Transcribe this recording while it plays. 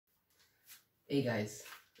Hey guys,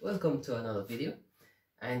 welcome to another video,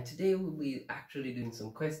 and today we'll be actually doing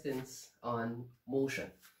some questions on motion.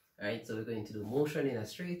 Alright, so we're going to do motion in a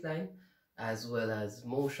straight line as well as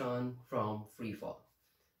motion from free fall.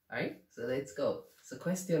 Alright, so let's go. So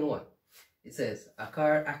question 1, it says a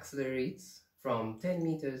car accelerates from 10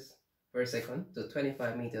 meters per second to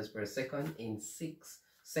 25 meters per second in 6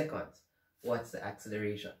 seconds. What's the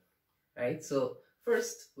acceleration? Right, so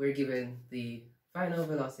first we're given the final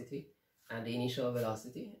velocity and the initial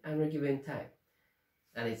velocity, and we're given time,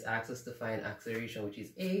 and it's asked us to find acceleration, which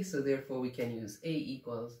is a, so therefore we can use a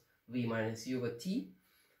equals v minus u over t.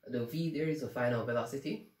 The v there is the final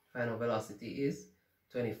velocity is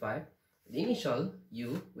 25, the initial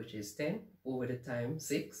u, which is 10 over the time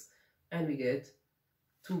 6, and we get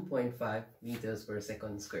 2.5 meters per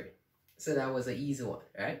second squared. So that was an easy one,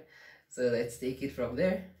 right? So let's take it from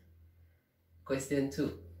there. Question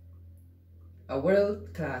 2. A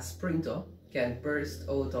world-class sprinter can burst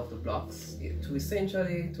out of the blocks to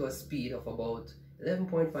a speed of about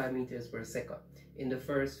 11.5 meters per second in the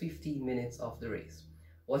first 15 minutes of the race.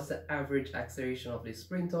 What's the average acceleration of the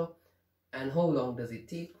sprinter, and how long does it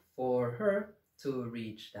take for her to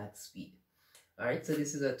reach that speed? Alright, so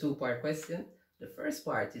this is a two-part question. The first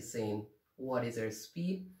part is saying what is her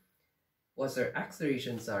speed, what's her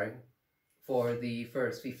acceleration, for the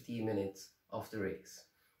first 15 minutes of the race.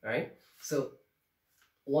 Right, so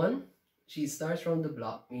 1, she starts from the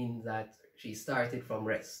block, means that she started from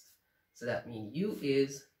rest, so that means u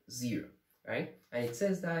is 0, right? And it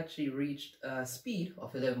says that she reached a speed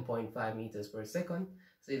of 11.5 meters per second,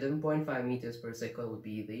 so 11.5 meters per second would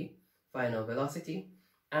be the final velocity,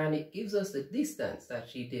 and it gives us the distance that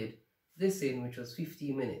she did this in, which was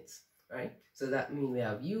 50 minutes, right? So that means we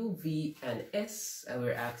have u, v, and s, and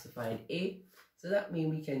we're asked to find a, so that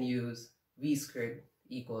means we can use v squared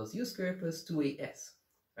equals u squared plus 2as,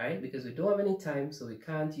 right? Because we don't have any time, so we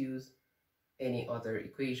can't use any other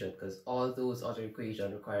equation because all those other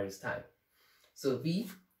equations requires time. So v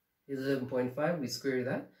is 11.5, we square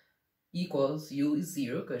that, equals u is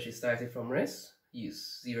 0 because she started from rest,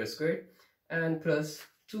 use 0 squared, and plus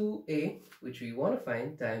 2a, which we want to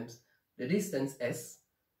find, times the distance s,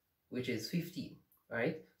 which is 15,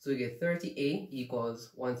 right? So we get 30a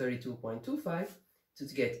equals 132.25. So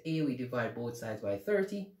to get a, we divide both sides by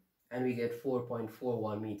 30, and we get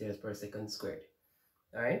 4.41 meters per second squared.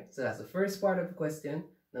 Alright, so that's the first part of the question.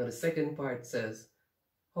 Now the second part says,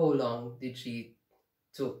 how long did she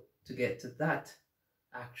took to get to that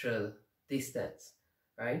actual distance,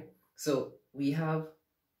 right? So we have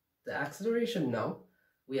the acceleration now,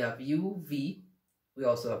 we have u, v, we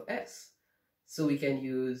also have s. So we can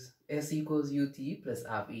use s equals ut plus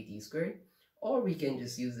half at squared, or we can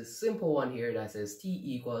just use this simple one here that says t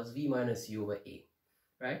equals v minus u over a,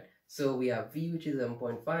 right? So we have v, which is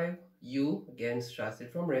 11.5, u, again, started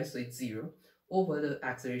from rest, so it's 0, over the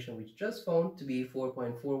acceleration we just found to be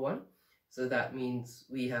 4.41. So that means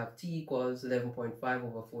we have t equals 11.5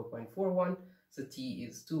 over 4.41, so t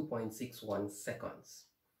is 2.61 seconds.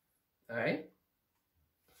 Alright?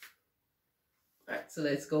 Alright, so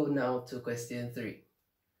let's go now to question 3.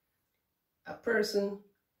 A person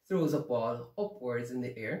throws a ball upwards in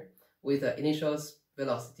the air with an initial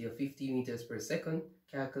velocity of 50 meters per second.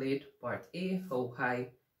 Calculate part A, how high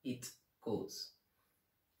it goes.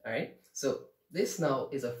 Alright, so this now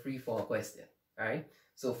is a free fall question. Alright,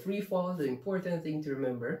 so free fall, the important thing to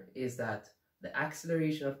remember is that the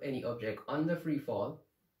acceleration of any object under free fall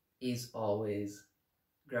is always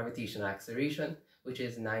gravitational acceleration, which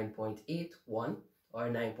is 9.81 or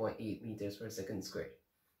 9.8 meters per second squared.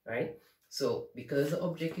 Right, so because the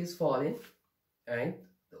object is falling, right,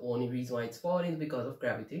 the only reason why it's falling is because of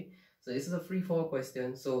gravity. So this is a free fall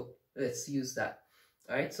question, so let's use that.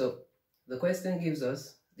 Alright, so the question gives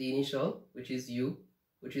us the initial, which is u,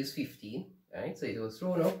 which is 15, right? So it was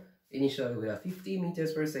thrown up initially with a 15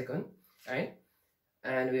 meters per second, right?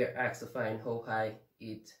 And we are asked to find how high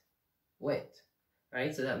it went,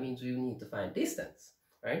 right? So that means we need to find distance,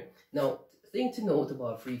 right? Now, the thing to note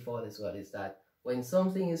about free fall as well is that when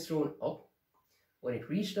something is thrown up, when it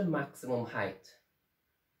reached the maximum height,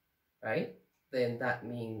 right, then that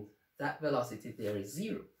means that velocity there is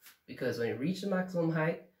 0, because when it reaches the maximum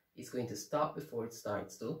height, it's going to stop before it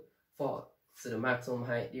starts to fall. So the maximum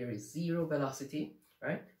height there is 0 velocity,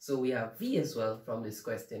 right? So we have v as well from this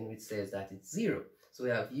question, which says that it's 0. So we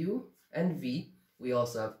have u and v. We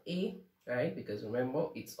also have a, right? Because remember,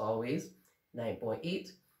 it's always 9.8,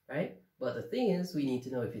 right? But the thing is, we need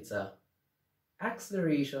to know if it's a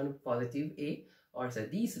acceleration positive a or it's a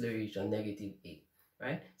deceleration negative a,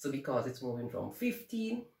 right? So because it's moving from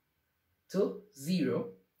 15 to 0,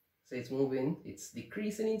 So it's moving, it's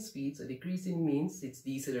decreasing in speed. So decreasing means it's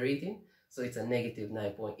decelerating. So it's a negative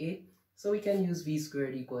 9.8. So we can use v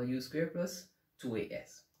squared equal u squared plus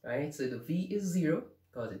 2as, right? So the v is 0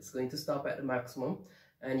 because it's going to stop at the maximum,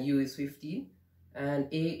 and u is 15, and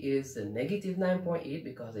a is the negative 9.8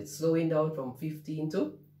 because it's slowing down from 15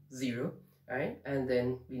 to 0, right? And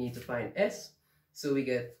then we need to find s. So we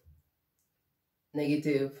get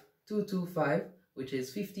negative 225, which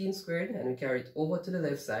is 15 squared, and we carry it over to the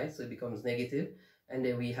left side, so it becomes negative. And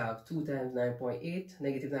then we have 2 times 9.8,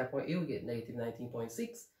 negative 9.8, we get negative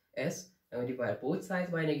 19.6 s, and we divide both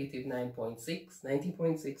sides by negative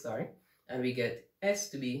 19.6, sorry, and we get s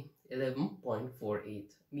to be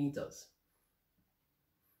 11.48 meters.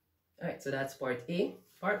 Alright, so that's part A.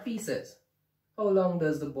 Part B says, how long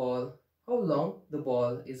the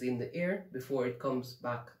ball is in the air before it comes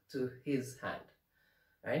back to his hand,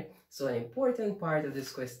 right? So an important part of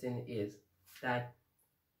this question is that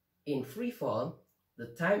in free fall, the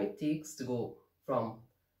time it takes to go from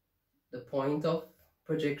the point of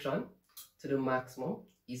projection to the maximum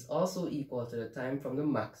is also equal to the time from the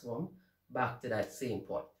maximum back to that same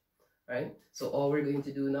point, right? So all we're going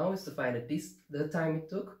to do now is to find the time it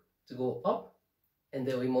took to go up, and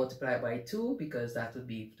then we multiply it by 2 because that would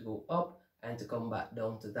be to go up and to come back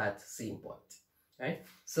down to that same point, right?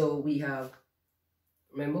 So we have,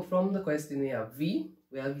 remember from the question, we have v,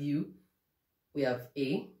 we have u, we have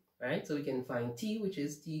a, right? So we can find t, which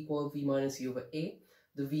is t equal v minus u over a.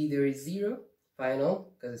 The v there is 0,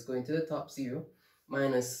 final, because it's going to the top 0,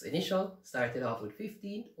 minus initial, started off with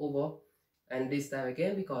 15 over, and this time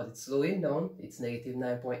again, because it's slowing down, it's negative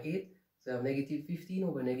 9.8. So we have negative 15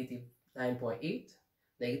 over negative 9.8.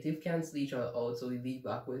 Negative cancel each other out, so we leave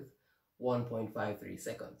back with 1.53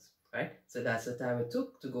 seconds, right? So that's the time it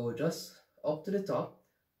took to go just up to the top,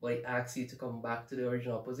 but it asks you to come back to the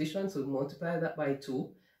original position. So we multiply that by 2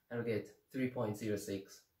 and we get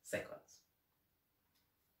 3.06 seconds.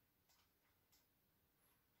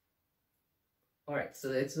 Alright, so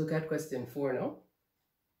let's look at question 4 now.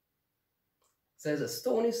 It says a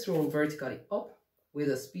stone is thrown vertically up with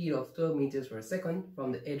a speed of 12 meters per second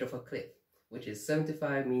from the edge of a cliff, which is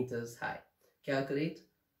 75 meters high. Calculate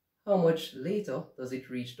how much later does it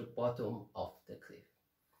reach the bottom of the cliff.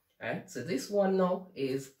 Right? So this one now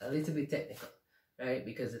is a little bit technical, right?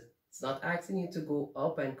 Because it's not asking you to go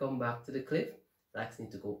up and come back to the cliff. It's asking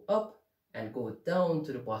you to go up and go down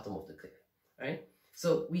to the bottom of the cliff, right?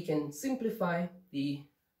 So we can simplify the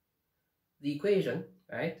equation,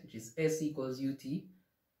 right? Which is s equals ut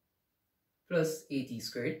plus at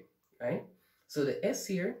squared, right? So the s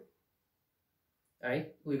here,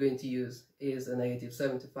 right, we're going to use is a negative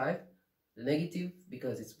 75. The negative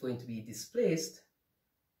because it's going to be displaced,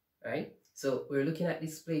 right? So we're looking at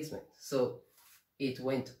displacement. So it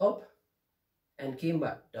went up and came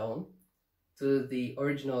back down to the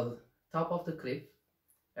original top of the cliff,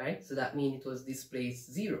 right? So that means it was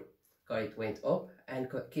displaced 0 because it went up and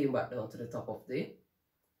came back down to the top of the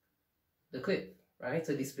cliff, right?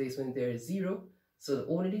 So displacement there is 0. So the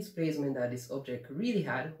only displacement that this object really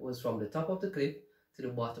had was from the top of the cliff to the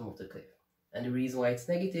bottom of the cliff. And the reason why it's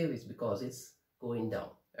negative is because it's going down,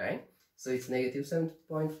 right? So it's negative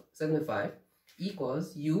 7.75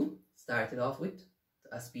 equals u, started off with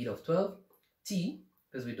a speed of 12, t,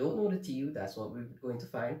 because we don't know the t, that's what we're going to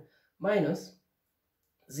find, minus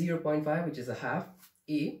 0.5, which is a half,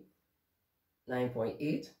 a,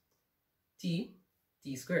 9.8, t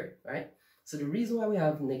squared, right? So the reason why we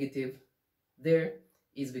have negative there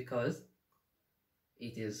is because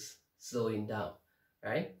it is slowing down,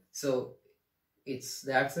 right? So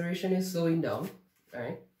the acceleration is slowing down,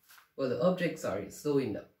 right? Well, the object, sorry, is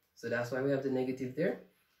slowing down. So that's why we have the negative there.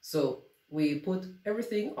 So we put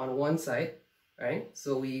everything on one side, right?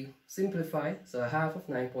 So we simplify. So a half of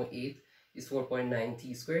 9.8 is 4.9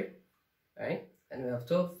 t squared, right? And we have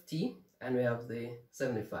 12 t and we have the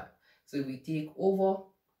 75. So if we take over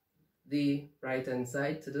the right hand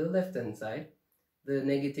side to the left hand side, the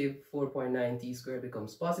negative 4.9 t squared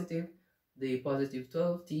becomes positive, the positive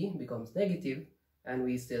 12t becomes negative, and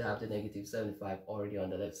we still have the negative 75 already on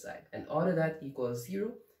the left side. And all of that equals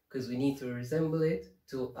 0 because we need to resemble it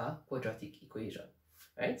to a quadratic equation,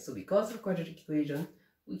 right? So because of a quadratic equation,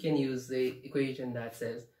 we can use the equation that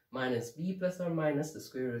says minus b plus or minus the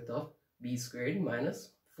square root of b squared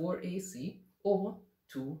minus 4ac over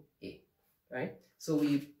 2a, right? So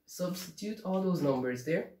we substitute all those numbers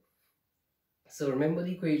there. So remember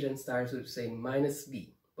the equation starts with saying minus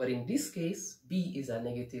b, but in this case, b is a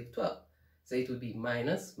negative 12. So it would be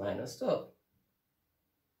minus 12,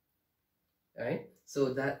 right?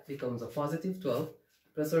 So that becomes a positive 12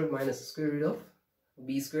 plus or minus the square root of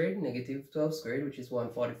b squared negative 12 squared, which is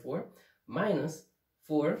 144, minus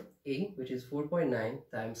 4a, which is 4.9,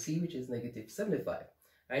 times c, which is negative 75.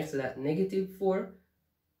 Right, so that negative 4,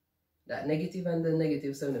 that negative and the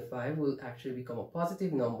negative 75 will actually become a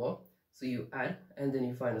positive number. So you add, and then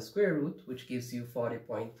you find a square root, which gives you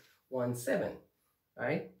 40.17,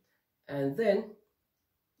 right? And then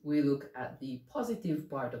we look at the positive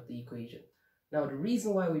part of the equation. Now, the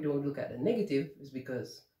reason why we don't look at the negative is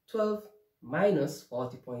because 12 minus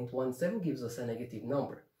 40.17 gives us a negative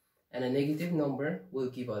number. And a negative number will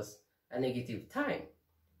give us a negative time,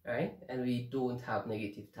 right? And we don't have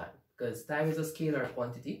negative time because time is a scalar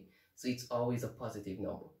quantity, so it's always a positive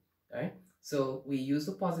number, right? So we use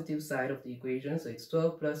the positive side of the equation, so it's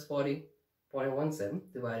 12 plus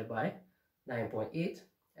 40.17 divided by 9.8,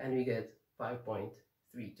 and we get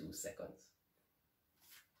 5.32 seconds.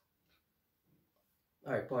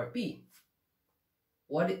 All right, part B.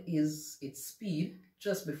 What is its speed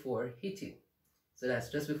just before hitting? So that's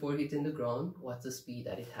just before hitting the ground, what's the speed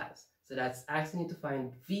that it has? So that's asking you to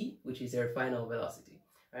find v, which is your final velocity,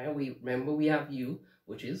 right? Remember we have u,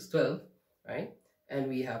 which is 12, right? And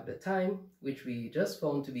we have the time, which we just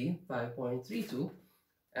found to be 5.32,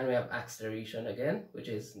 and we have acceleration again, which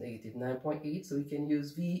is negative 9.8, so we can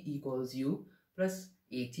use v equals u plus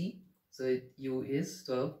at. So u is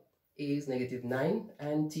 12, a is negative 9,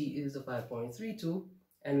 and t is the 5.32,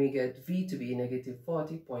 and we get v to be negative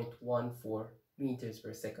 40.14 meters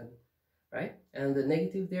per second, right? And the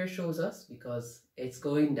negative there shows us because it's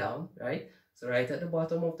going down, right? So right at the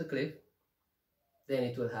bottom of the cliff, then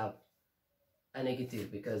it will have a negative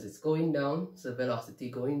because it's going down, so velocity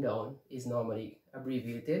going down is normally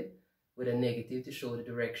abbreviated with a negative to show the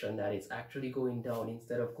direction that it's actually going down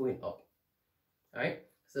instead of going up. All right,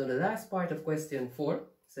 so the last part of question 4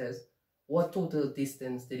 says, what total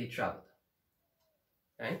distance did it travel?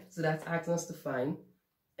 Right, so that's asking us to find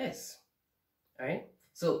s. All right,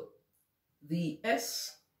 so the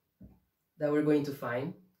s that we're going to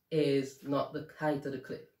find is not the height of the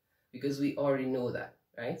cliff because we already know that.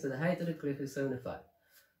 Right, so the height of the cliff is 75.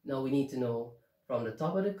 Now we need to know from the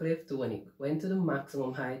top of the cliff to when it went to the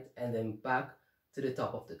maximum height and then back to the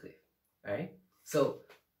top of the cliff. Right, so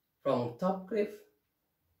from top cliff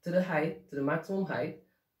to the height, to the maximum height,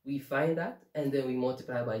 we find that and then we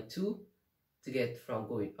multiply by 2 to get from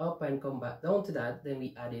going up and come back down to that. Then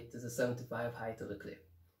we add it to the 75 height of the cliff.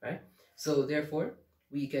 Right, so therefore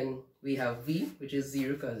we have v, which is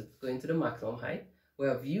 0 because it's going to the maximum height. We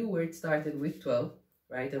have u where it started with 12.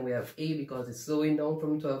 Right, and we have a because it's slowing down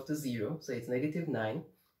from 12 to 0, so it's negative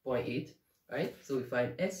 9.8, right? So we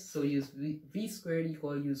find s, so use v squared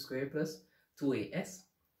equal u squared plus 2as.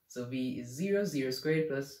 So v is 0, 0 squared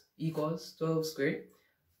plus equals 12 squared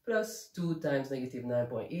plus 2 times negative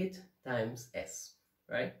 9.8 times s,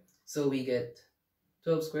 right? So we get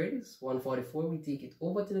 12 squared is 144, we take it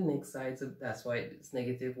over to the next side, so that's why it's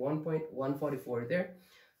negative 1.144 there,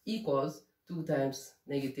 equals 2 times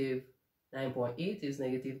negative 9.8 is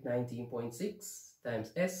negative 19.6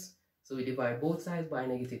 times s. So we divide both sides by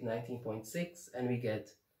negative 19.6 and we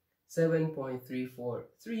get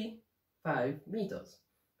 7.3435 meters,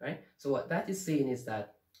 right? So what that is saying is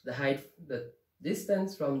that the height, the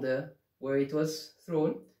distance from the where it was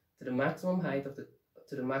thrown to the maximum height that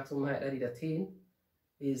it attained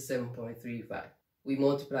is 7.35. We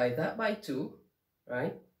multiply that by 2,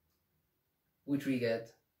 right? Which we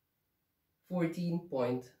get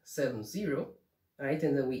 14.70, right?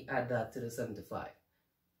 And then we add that to the 75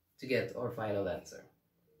 to get our final answer.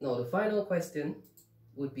 Now the final question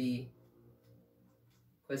would be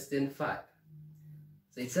question 5.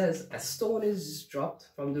 So it says a stone is dropped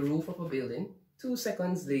from the roof of a building. 2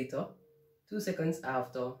 seconds later, 2 seconds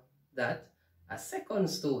after that, a second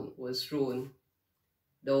stone was thrown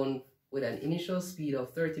down with an initial speed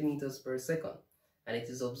of 30 meters per second. And it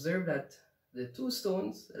is observed that the 2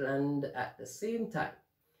 stones land at the same time.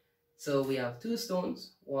 So we have 2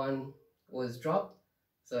 stones, one was dropped,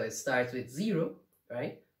 so it starts with 0,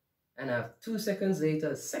 right? And 2 seconds later,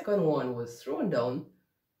 the second one was thrown down,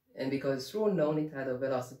 and because thrown down, it had a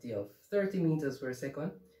velocity of 30 meters per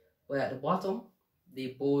second. But at the bottom, they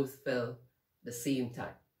both fell the same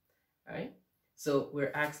time, right? So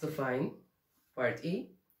we're asked to find part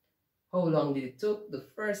A, how long did it take the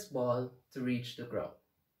first ball to reach the ground?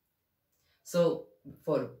 So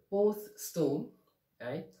for both stone,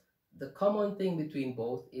 right, the common thing between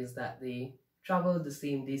both is that they traveled the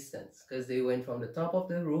same distance because they went from the top of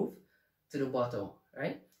the roof to the bottom,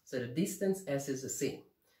 right? So the distance s is the same.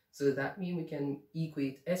 So that means we can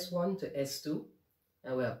equate s1 to s2,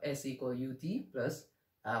 and we have s equal ut plus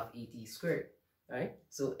half at squared, right?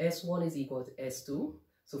 So s1 is equal to s2.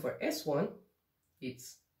 So for s1,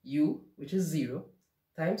 it's u, which is 0,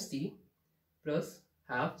 times t, plus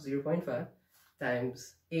half 0.5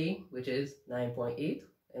 times a, which is 9.8.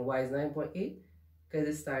 And why is 9.8? Because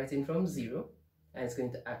it's starting from 0 and it's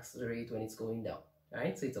going to accelerate when it's going down,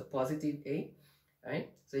 right? So it's a positive a, right?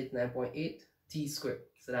 So it's 9.8 t squared.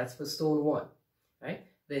 So that's for stone 1, right?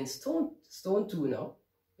 Then stone 2 now,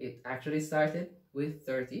 it actually started with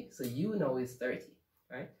 30, so u now is 30,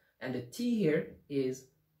 right? And the t here is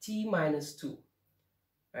t minus 2,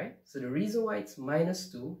 right? So the reason why it's minus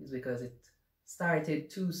 2 is because it started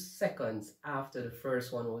 2 seconds after the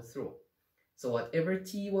first one was thrown. So whatever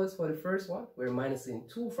t was for the first one, we're minusing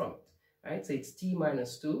 2 from it, right? So it's t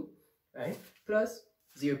minus 2, right? Plus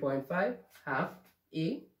 0.5 half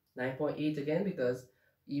a, 9.8 again, because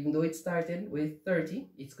even though it started with 30,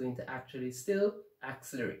 it's going to actually still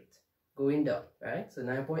accelerate, going down, right? So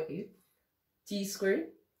 9.8 t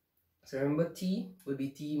squared. So remember, t would be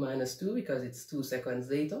t minus 2 because it's 2 seconds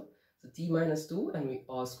later. So t minus 2, and we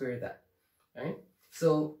all square that, right?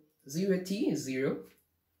 So 0t is 0.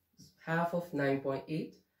 Half of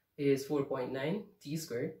 9.8 is 4.9 t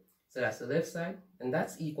squared. So that's the left side, and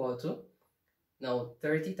that's equal to, now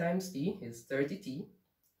 30 times t is 30t.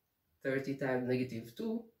 30 times negative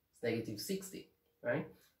 2 is negative 60, right?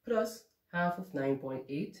 Plus half of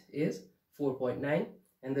 9.8 is 4.9,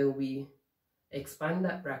 and then we expand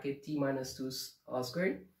that bracket, t minus 2 all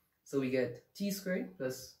squared. So we get t squared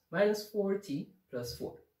plus minus 4t plus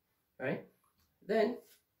 4, right? Then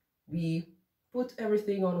we put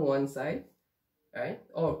everything on one side, right?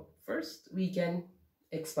 Or first we can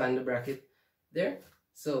expand the bracket there.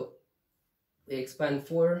 So we expand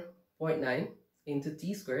 4.9 into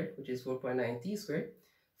t squared, which is 4.9 t squared.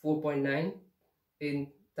 4.9 in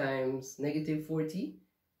times negative 4t,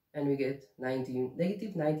 and we get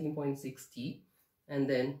negative 19.6 t, and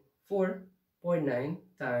then 4.9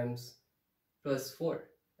 times plus 4,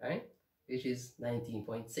 right, which is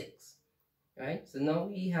 19.6, right? So now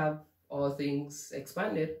we have all things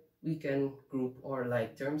expanded. We can group our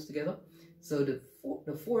like terms together. So the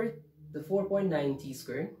 4.9 t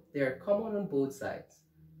squared, they are common on both sides,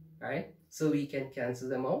 right? So we can cancel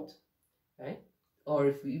them out, right?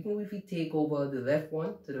 Or even if we take over the left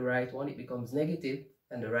one to the right one, it becomes negative,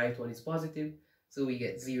 and the right one is positive. So we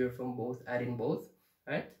get 0 from both, adding both,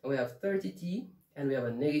 right? And we have 30t, and we have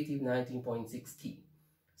a negative 19.6t.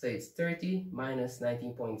 So it's 30 minus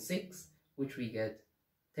 19.6, which we get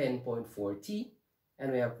 10.4t.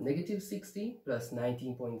 And we have negative 60 plus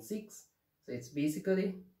 19.6. So it's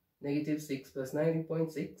basically negative 6 plus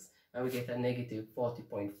 19.6, and we get a negative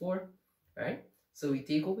 40.4, right? So we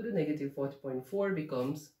take over the negative 40.4,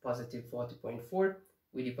 becomes positive 40.4.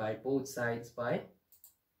 We divide both sides by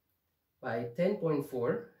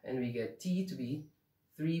 10.4, and we get t to be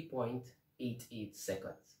 3.88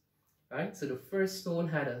 seconds. Right? So the first stone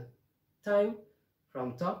had a time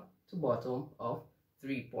from top to bottom of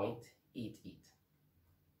 3.88.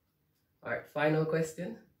 All right, final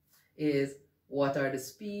question is, what are the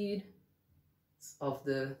speed of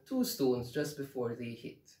the 2 stones just before they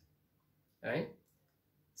hit? Right?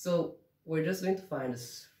 So we're just going to find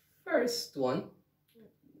this first one.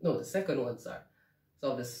 No, the second one, sorry.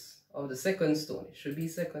 So of the second stone, it should be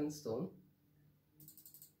second stone.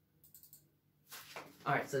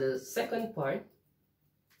 All right, so the second part.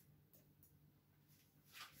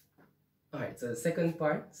 All right, so the second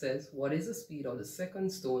part says, what is the speed of the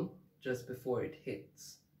second stone just before it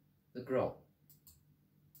hits the ground?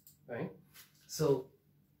 Right? So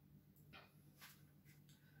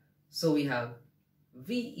we have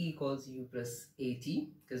v equals u plus at,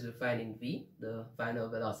 because we're finding v, the final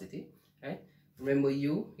velocity, right? Remember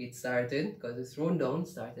u, it started, because it's thrown down,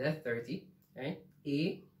 started at 30, right?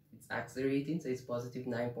 A, it's accelerating, so it's positive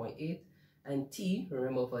 9.8, and t,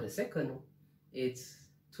 remember for the second, it's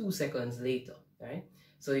 2 seconds later, right?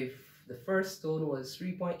 So if the first stone was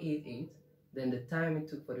 3.88, then the time it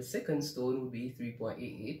took for the second stone would be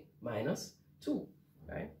 3.88 minus 2,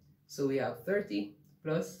 right? So we have 30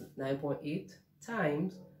 plus 9.8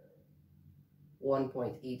 times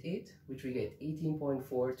 1.88, which we get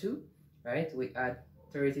 18.42, right? We add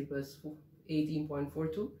 30 plus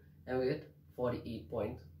 18.42, and we get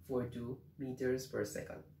 48.42 meters per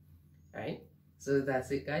second, right? So that's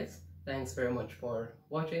it, guys. Thanks very much for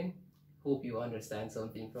watching. Hope you understand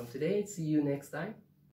something from today. See you next time.